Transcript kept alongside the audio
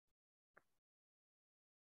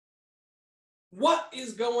What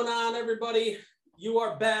is going on, everybody? You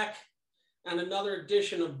are back on another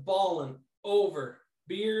edition of Ballin Over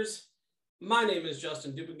Beers. My name is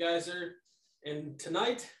Justin Dupengeiser, and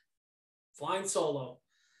tonight, flying solo.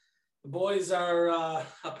 The boys are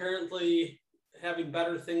apparently having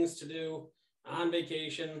better things to do on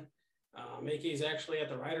vacation. Makey's actually at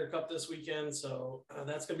the Ryder Cup this weekend, so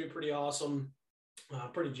that's going to be pretty awesome.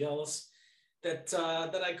 Pretty jealous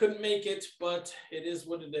that I couldn't make it, but it is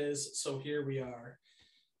what it is. So here we are.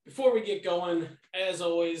 Before we get going, as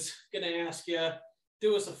always, gonna ask you,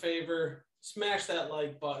 do us a favor, smash that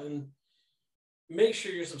like button. Make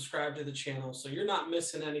sure you're subscribed to the channel so you're not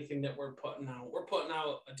missing anything that we're putting out. We're putting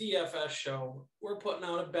out a DFS show, we're putting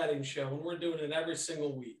out a betting show, and we're doing it every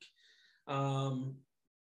single week. In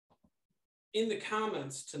the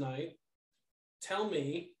comments tonight, tell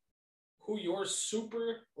me who your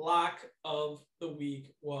super lock of the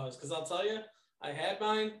week was. Because I'll tell you, I had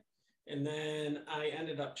mine, and then I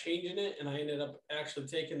ended up changing it, and I ended up actually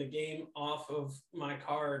taking the game off of my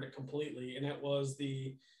card completely, and it was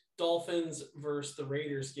the Dolphins versus the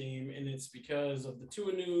Raiders game, and it's because of the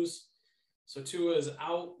Tua news. So Tua is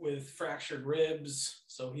out with fractured ribs,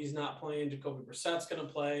 so he's not playing. Jacoby Brissett's going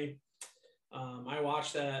to play. I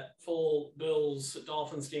watched that full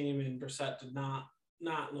Bills-Dolphins game, and Brissett did not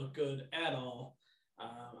look good at all.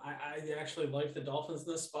 I actually like the Dolphins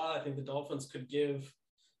in this spot. I think the Dolphins could give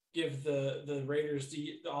the Raiders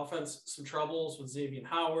the offense some troubles with Xavier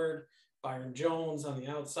Howard, Byron Jones on the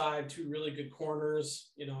outside, two really good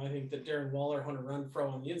corners. You know, I think that Darren Waller, Hunter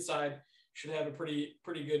Renfrow on the inside should have a pretty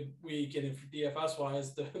good week. And if DFS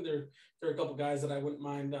wise, there are a couple guys that I wouldn't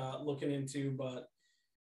mind looking into, but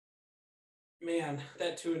man,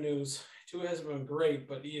 that Tua news. Tua hasn't been great,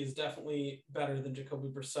 but he is definitely better than Jacoby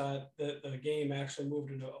Brissett. The game actually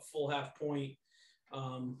moved into a full half point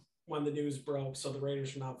when the news broke. So the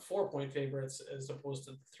Raiders are now 4-point favorites as opposed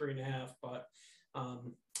to 3.5. But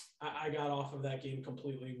I got off of that game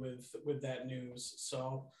completely with that news.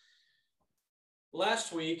 So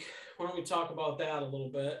last week, why don't we talk about that a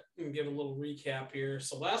little bit and give a little recap here.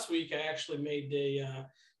 So last week, I actually made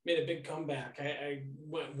a big comeback. I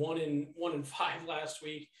went 1-5 last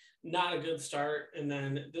week. Not a good start. And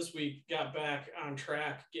then this week got back on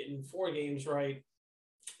track, getting 4 games right,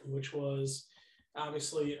 which was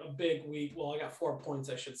obviously a big week. Well, I got 4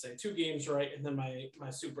 points, I should say. 2 games right, and then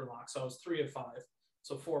my super lock. So I was 3 of 5.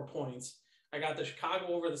 So 4 points. I got the Chicago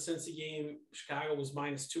over the Cincy game. Chicago was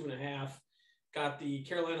 -2.5. Got the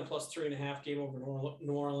Carolina plus 3.5 game over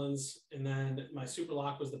New Orleans. And then my super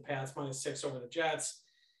lock was the Pats -6 over the Jets.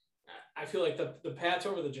 I feel like the Pats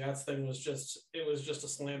over the Jets thing was just a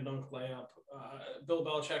slam dunk layup. Bill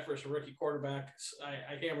Belichick versus a rookie quarterback.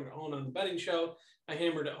 I hammered it home on the betting show. I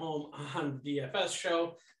hammered it home on the DFS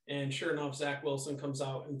show. And sure enough, Zach Wilson comes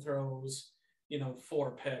out and throws,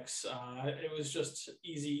 4 picks. It was just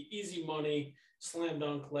easy money, slam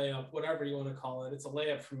dunk layup, whatever you want to call it. It's a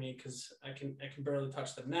layup for me because I can barely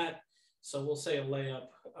touch the net. So we'll say a layup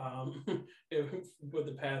with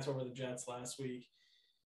the Pats over the Jets last week.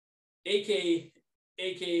 AK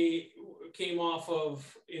came off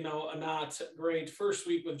of, a not great first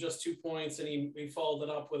week with just 2 points, and he followed it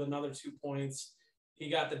up with another 2 points. He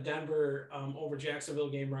got the Denver over Jacksonville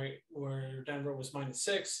game right, where Denver was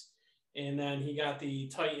 -6, and then he got the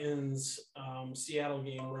Titans Seattle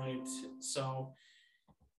game right. So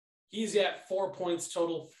he's at 4 points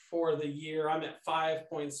total for the year. I'm at 5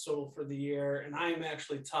 points total for the year, and I'm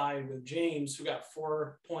actually tied with James, who got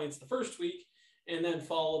 4 points the first week, and then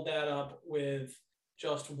followed that up with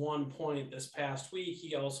just 1 point this past week.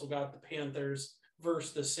 He also got the Panthers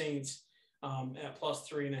versus the Saints at plus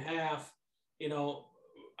 3.5.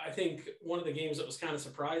 I think one of the games that was kind of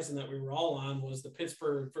surprising that we were all on was the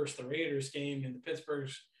Pittsburgh versus the Raiders game, and the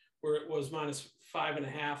Pittsburgh's where it was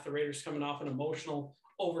 -5.5. The Raiders coming off an emotional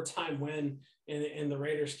overtime win, and the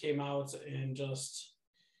Raiders came out and just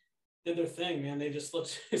did their thing, man. They just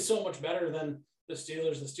looked so much better than the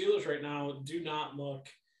Steelers. The Steelers right now do not look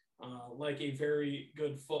like a very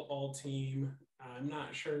good football team. I'm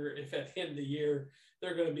not sure if at the end of the year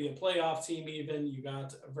they're going to be a playoff team even. You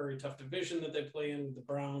got a very tough division that they play in with the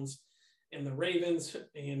Browns and the Ravens,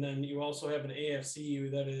 and then you also have an AFC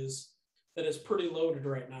that is pretty loaded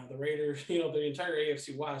right now. The Raiders, the entire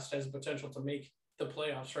AFC West has potential to make the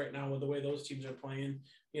playoffs right now with the way those teams are playing.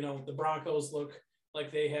 The Broncos look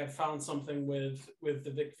like they have found something with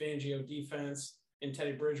the Vic Fangio defense and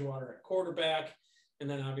Teddy Bridgewater at quarterback. And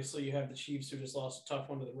then obviously you have the Chiefs, who just lost a tough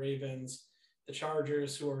one to the Ravens, the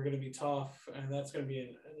Chargers, who are going to be tough. And that's going to be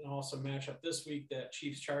an awesome matchup this week, that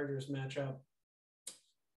Chiefs-Chargers matchup.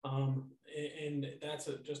 And that's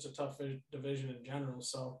just a tough division in general.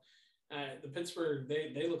 So The Pittsburgh,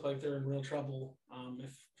 they look like they're in real trouble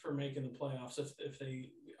if for making the playoffs if they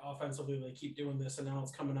offensively they keep doing this. And now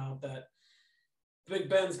it's coming out that Big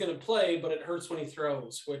Ben's going to play, but it hurts when he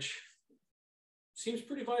throws, which seems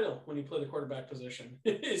pretty vital when you play the quarterback position.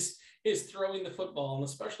 is throwing the football, and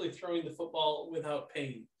especially throwing the football without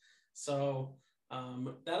pain. So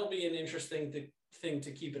that'll be an interesting thing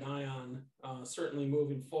to keep an eye on, certainly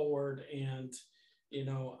moving forward. And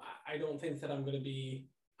I don't think that I'm going to be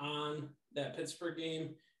on that Pittsburgh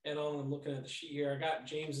game at all. I'm looking at the sheet here. I got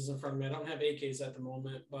James's in front of me. I don't have AK's at the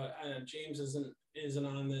moment, but James isn't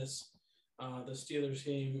on this the Steelers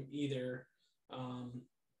game either.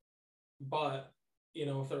 But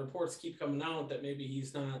if the reports keep coming out that maybe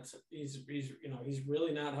he's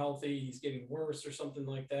really not healthy, he's getting worse or something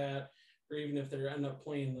like that, or even if they end up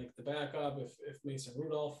playing like the backup, if Mason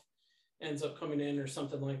Rudolph ends up coming in or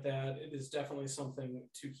something like that, it is definitely something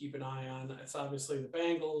to keep an eye on. It's obviously the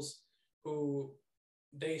Bengals, who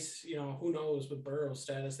who knows with Burrow's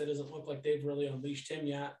status. It doesn't look like they've really unleashed him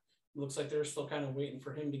yet. It looks like they're still kind of waiting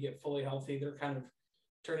for him to get fully healthy. They're kind of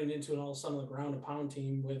turning into an all of a sudden the ground and pound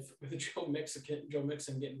team with Joe Mixon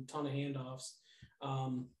getting a ton of handoffs.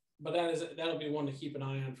 But that'll be one to keep an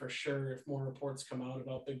eye on for sure if more reports come out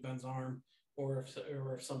about Big Ben's arm, or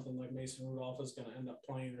if something like Mason Rudolph is going to end up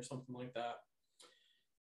playing or something like that.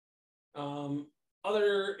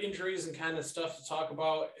 Other injuries and kind of stuff to talk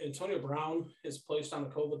about. Antonio Brown is placed on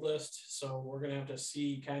the COVID list, so we're going to have to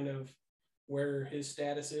see kind of where his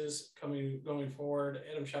status is going forward.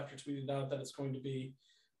 Adam Schefter tweeted out that it's going to be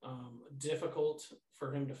difficult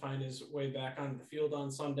for him to find his way back onto the field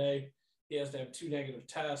on Sunday. He has to have 2 negative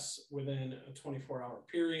tests within a 24-hour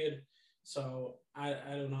period. So I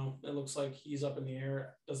don't know. It looks like he's up in the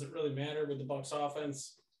air. Does it really matter with the Bucs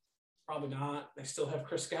offense? Probably not. They still have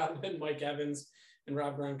Chris Godwin, Mike Evans, and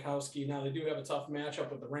Rob Gronkowski. Now they do have a tough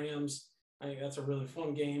matchup with the Rams. I think that's a really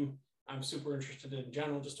fun game. I'm super interested in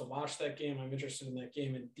general just to watch that game. I'm interested in that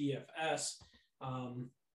game in DFS.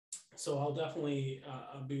 So I'll definitely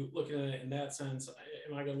be looking at it in that sense.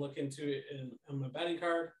 Am I going to look into it on my betting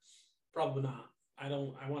card? Probably not. I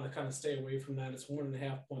want to kind of stay away from that. It's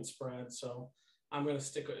 1.5 point spread. So I'm going to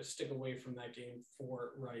stick away from that game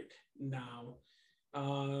for right now.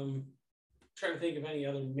 Trying to think of any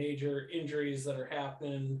other major injuries that are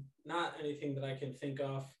happening. Not anything that I can think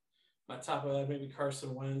of. On top of that, maybe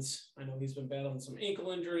Carson Wentz. I know he's been battling some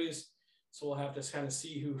ankle injuries. So we'll have to kind of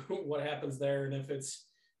see what happens there. And if it's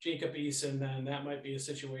Jacob Eason, then that might be a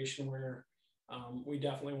situation where we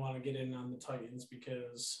definitely want to get in on the Titans,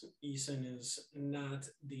 because Eason is not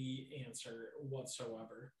the answer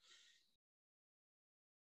whatsoever.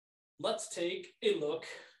 Let's take a look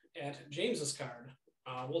at James's card.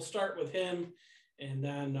 We'll start with him, and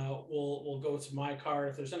then we'll go to my card.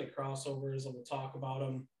 If there's any crossovers, we'll talk about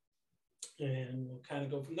them, and we'll kind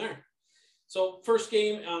of go from there. So first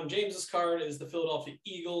game on James's card is the Philadelphia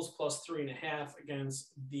Eagles plus 3.5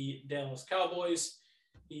 against the Dallas Cowboys.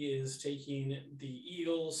 He is taking the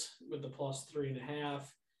Eagles with the plus 3.5.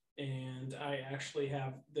 And I actually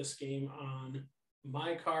have this game on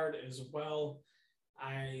my card as well.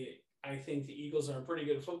 I think the Eagles are a pretty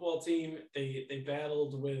good football team. They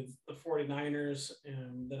battled with the 49ers,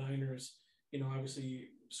 and the Niners, obviously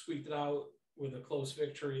squeaked it out with a close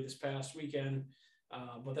victory this past weekend.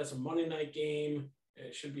 But that's a Monday night game.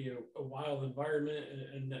 It should be a wild environment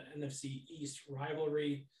in the NFC East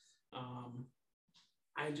rivalry.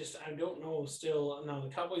 I don't know still. Now, the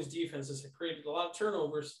Cowboys defense has created a lot of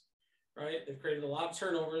turnovers, right? They've created a lot of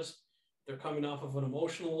turnovers. They're coming off of an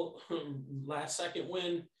emotional last-second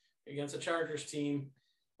win against a Chargers team.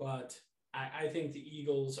 But I think the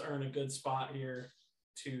Eagles are in a good spot here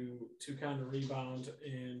to kind of rebound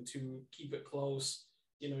and to keep it close.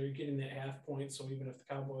 You're getting that half point, so even if the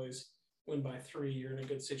Cowboys win by 3, you're in a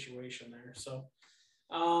good situation there. So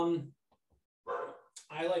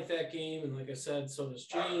I like that game, and like I said, so does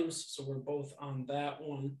James, so we're both on that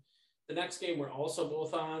one. The next game we're also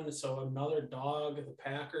both on, so another dog, the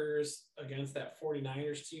Packers against that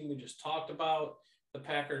 49ers team we just talked about. The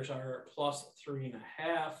Packers are plus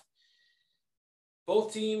 3.5.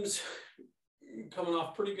 Both teams coming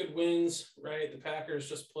off pretty good wins, right? The Packers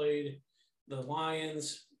just played the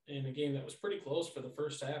Lions in a game that was pretty close for the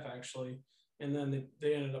first half, actually. And then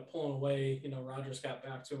they ended up pulling away. Rodgers got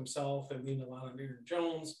back to himself. They leaned a lot on Aaron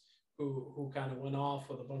Jones, who kind of went off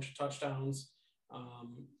with a bunch of touchdowns.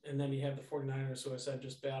 And then you have the 49ers, who I said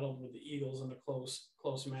just battled with the Eagles in a close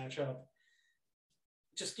matchup.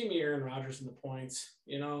 Just give me Aaron Rodgers in the points.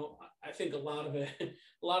 I think a lot of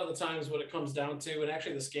the times what it comes down to, and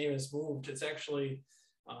actually this game has moved, it's actually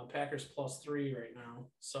Packers plus 3 right now.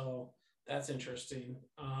 So That's interesting.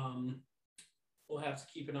 We'll have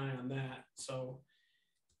to keep an eye on that. So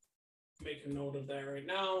make a note of that right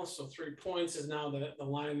now. So 3 points is now the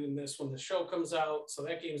line in this when the show comes out. So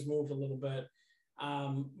that game's moved a little bit.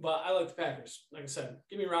 But I like the Packers. Like I said,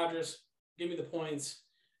 give me Rodgers, give me the points.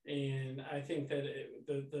 And I think that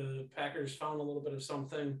the Packers found a little bit of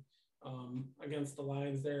something against the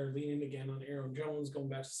Lions there, leaning again on Aaron Jones, going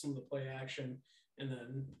back to some of the play action, and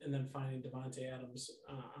then finding Devontae Adams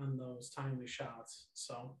on those timely shots.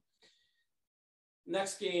 So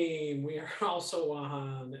next game we are also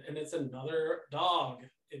on, and it's another dog.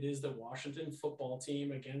 It is the Washington football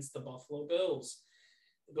team against the Buffalo Bills.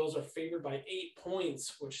 The Bills are favored by 8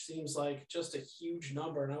 points, which seems like just a huge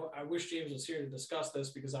number. And I wish James was here to discuss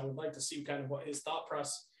this because I would like to see kind of what his thought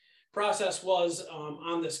process was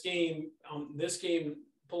on this game. This game,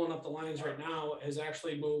 pulling up the lines right now, has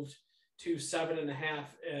actually moved to 7.5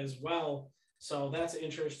 as well. So that's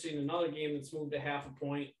interesting. Another game that's moved to half a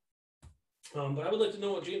point. But I would like to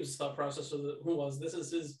know what James' thought process was. This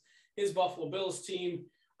is his Buffalo Bills team.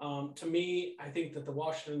 To me, I think that the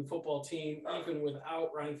Washington football team, even without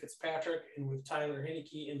Ryan Fitzpatrick and with Tyler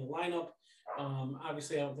Heinicke in the lineup,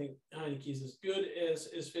 obviously I don't think Heinicke's as good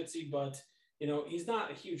as Fitzy, but he's not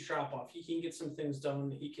a huge drop off. He can get some things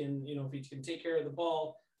done. He can, if he can take care of the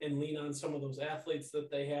ball and lean on some of those athletes that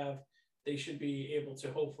they have, they should be able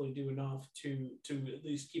to hopefully do enough to at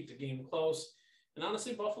least keep the game close. And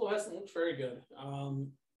honestly, Buffalo hasn't looked very good.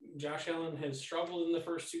 Josh Allen has struggled in the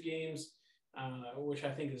first 2 games. Which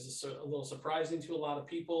I think is a little surprising to a lot of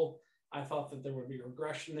people. I thought that there would be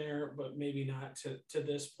regression there, but maybe not to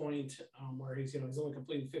this point where he's only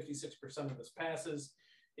completing 56% of his passes,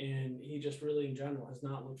 and he just really in general has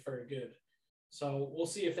not looked very good. So we'll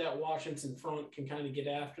see if that Washington front can kind of get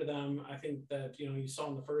after them. I think that you saw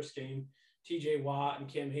in the first game, T.J. Watt and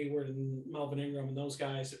Cam Hayward and Melvin Ingram and those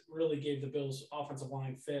guys really gave the Bills offensive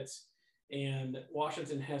line fits. And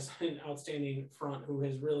Washington has an outstanding front who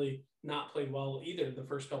has really not played well either the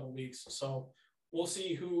first couple of weeks. So we'll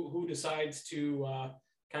see who decides to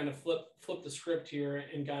kind of flip the script here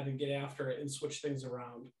and get after it and switch things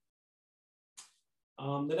around.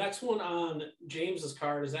 The next one on James's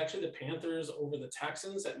card is actually the Panthers over the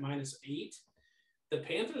Texans at -8. The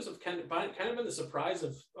Panthers have kind of been the surprise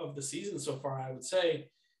of the season so far, I would say.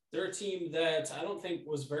 They're a team that I don't think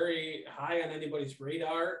was very high on anybody's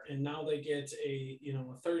radar, and now they get a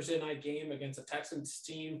Thursday night game against a Texans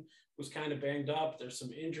team who's kind of banged up. There's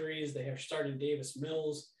some injuries. They have starting Davis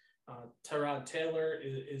Mills. Tyrod Taylor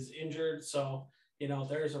is injured, so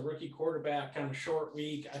there's a rookie quarterback, kind of short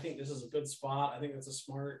week. I think this is a good spot. I think that's a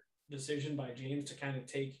smart decision by James to kind of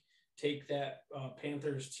take that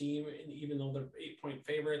Panthers team, and even though they're 8-point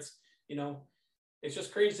favorites, it's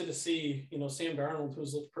just crazy to see, Sam Darnold,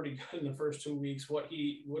 who's looked pretty good in the first 2 weeks, what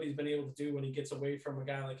he's been able to do when he gets away from a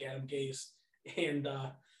guy like Adam Gase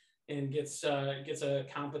and gets a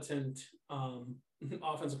competent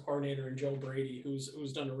offensive coordinator in Joe Brady,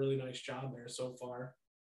 who's done a really nice job there so far.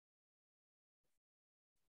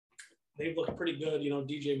 They've looked pretty good,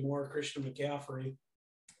 DJ Moore, Christian McCaffrey,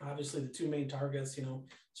 obviously the 2 main targets,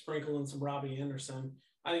 sprinkle in some Robbie Anderson.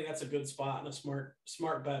 I think that's a good spot and a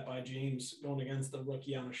smart bet by James going against the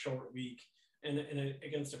rookie on a short week and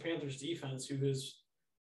against a Panthers defense who has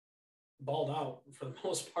balled out for the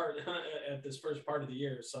most part at this first part of the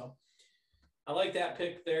year. So I like that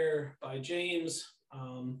pick there by James.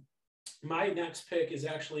 My next pick is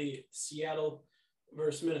actually Seattle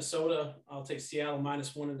versus Minnesota. I'll take Seattle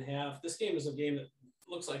 -1.5. This game is a game that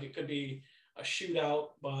looks like it could be a shootout,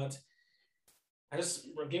 but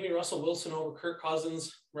give me Russell Wilson over Kirk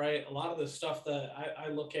Cousins, right? A lot of the stuff that I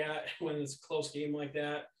look at when it's a close game like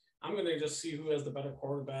that, I'm going to just see who has the better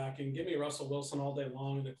quarterback and give me Russell Wilson all day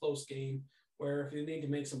long in a close game where if you need to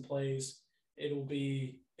make some plays, it'll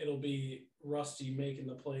be Rusty making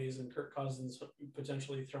the plays and Kirk Cousins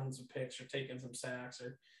potentially throwing some picks or taking some sacks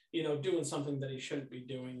or, doing something that he shouldn't be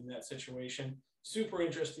doing in that situation. Super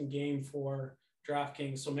interesting game for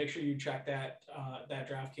DraftKings. So make sure you check that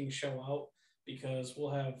DraftKings show out, because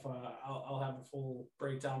we'll have I'll have a full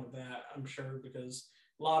breakdown of that, I'm sure, because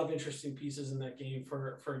a lot of interesting pieces in that game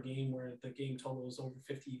for a game where the game total is over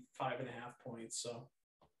 55.5 points. So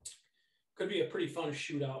could be a pretty fun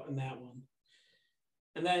shootout in that one.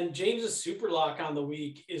 And then James's super lock on the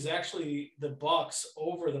week is actually the Bucks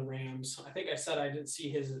over the Rams. I think I said I didn't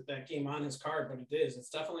see that game on his card, but it is. It's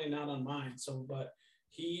definitely not on mine. So, but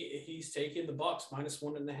he's taking the Bucks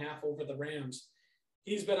 -1.5 over the Rams.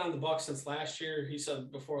 He's been on the Bucks since last year. He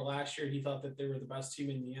said before last year he thought that they were the best team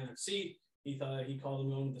in the NFC. He called them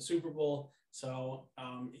going to the Super Bowl. So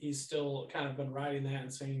he's still kind of been riding that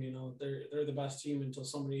and saying, they're the best team until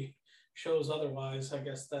somebody shows otherwise, I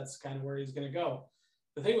guess that's kind of where he's going to go.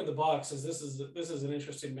 The thing with the Bucs is this is an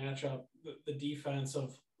interesting matchup. The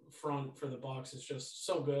defensive front for the Bucs is just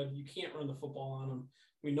so good. You can't run the football on them.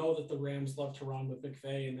 We know that the Rams love to run with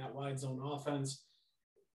McVay and that wide zone offense.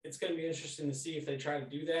 It's going to be interesting to see if they try to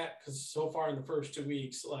do that, because so far in the first 2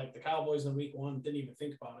 weeks, like the Cowboys in week 1 didn't even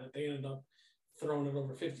think about it. They ended up throwing it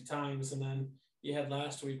over 50 times. And then you had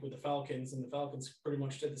last week with the Falcons, and the Falcons pretty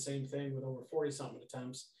much did the same thing with over 40-something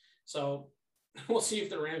attempts. So we'll see if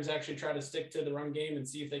the Rams actually try to stick to the run game and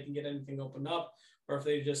see if they can get anything opened up, or if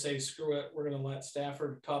they just say, screw it, we're going to let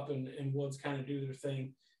Stafford, Kupp, and Woods kind of do their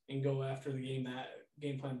thing and go after the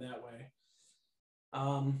game plan that way.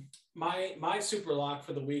 My super lock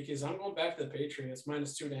for the week is I'm going back to the Patriots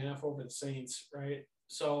 -2.5 over the Saints, right?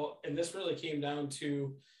 So, and this really came down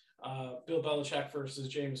to Bill Belichick versus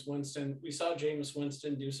Jameis Winston. We saw Jameis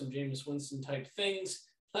Winston do some Jameis Winston type things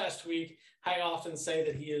last week. I often say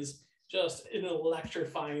that he is just an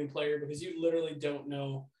electrifying player, because you literally don't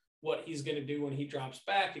know what he's going to do when he drops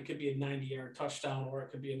back. It could be a 90-yard touchdown, or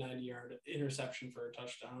it could be a 90-yard interception for a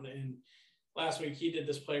touchdown. And last week he did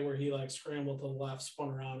this play where he like scrambled to the left, spun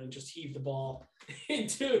around, and just heaved the ball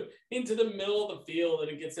into the middle of the field,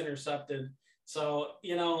 and it gets intercepted. So,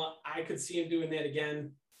 you know, I could see him doing that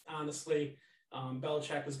again, honestly.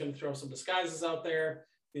 Belichick is going to throw some disguises out there.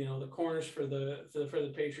 You know, the corners for the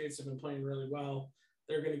Patriots have been playing really well.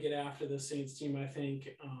 They're going to get after the Saints team, I think.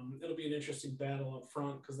 It'll be an interesting battle up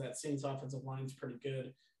front, because that Saints offensive line is pretty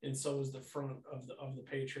good, and so is the front of the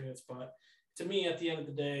Patriots. But to me, at the end of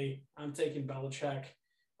the day, I'm taking Belichick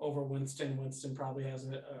over Winston. Winston probably has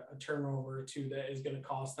a turnover or two that is going to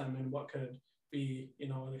cost them in what could be, you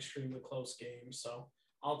know, an extremely close game. So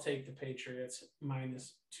I'll take the Patriots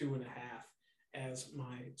 -2.5 as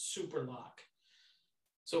my super lock.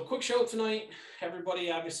 So quick show tonight,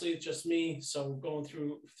 everybody. Obviously, it's just me, so going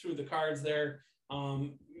through the cards there.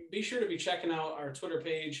 Be sure to be checking out our Twitter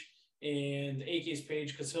page and AK's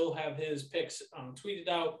page, because he'll have his picks tweeted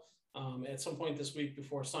out at some point this week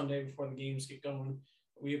before Sunday, before the games get going.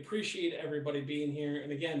 We appreciate everybody being here.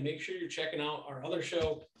 And again, make sure you're checking out our other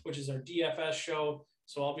show, which is our DFS show.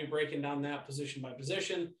 So I'll be breaking down that position by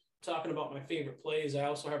position, talking about my favorite plays. I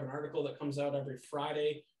also have an article that comes out every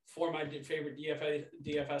Friday for my favorite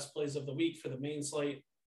DFS plays of the week for the main slate.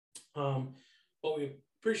 But we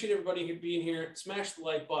appreciate everybody being here. Smash the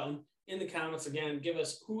like button in the comments. Again, give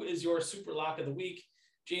us who is your super lock of the week.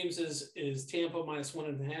 James's is Tampa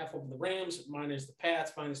 -1.5 over the Rams. Mine is the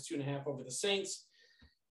Pats -2.5 over the Saints.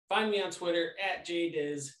 Find me on Twitter at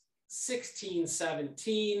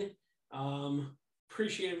jdiz1617.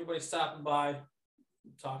 Appreciate everybody stopping by.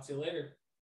 Talk to you later.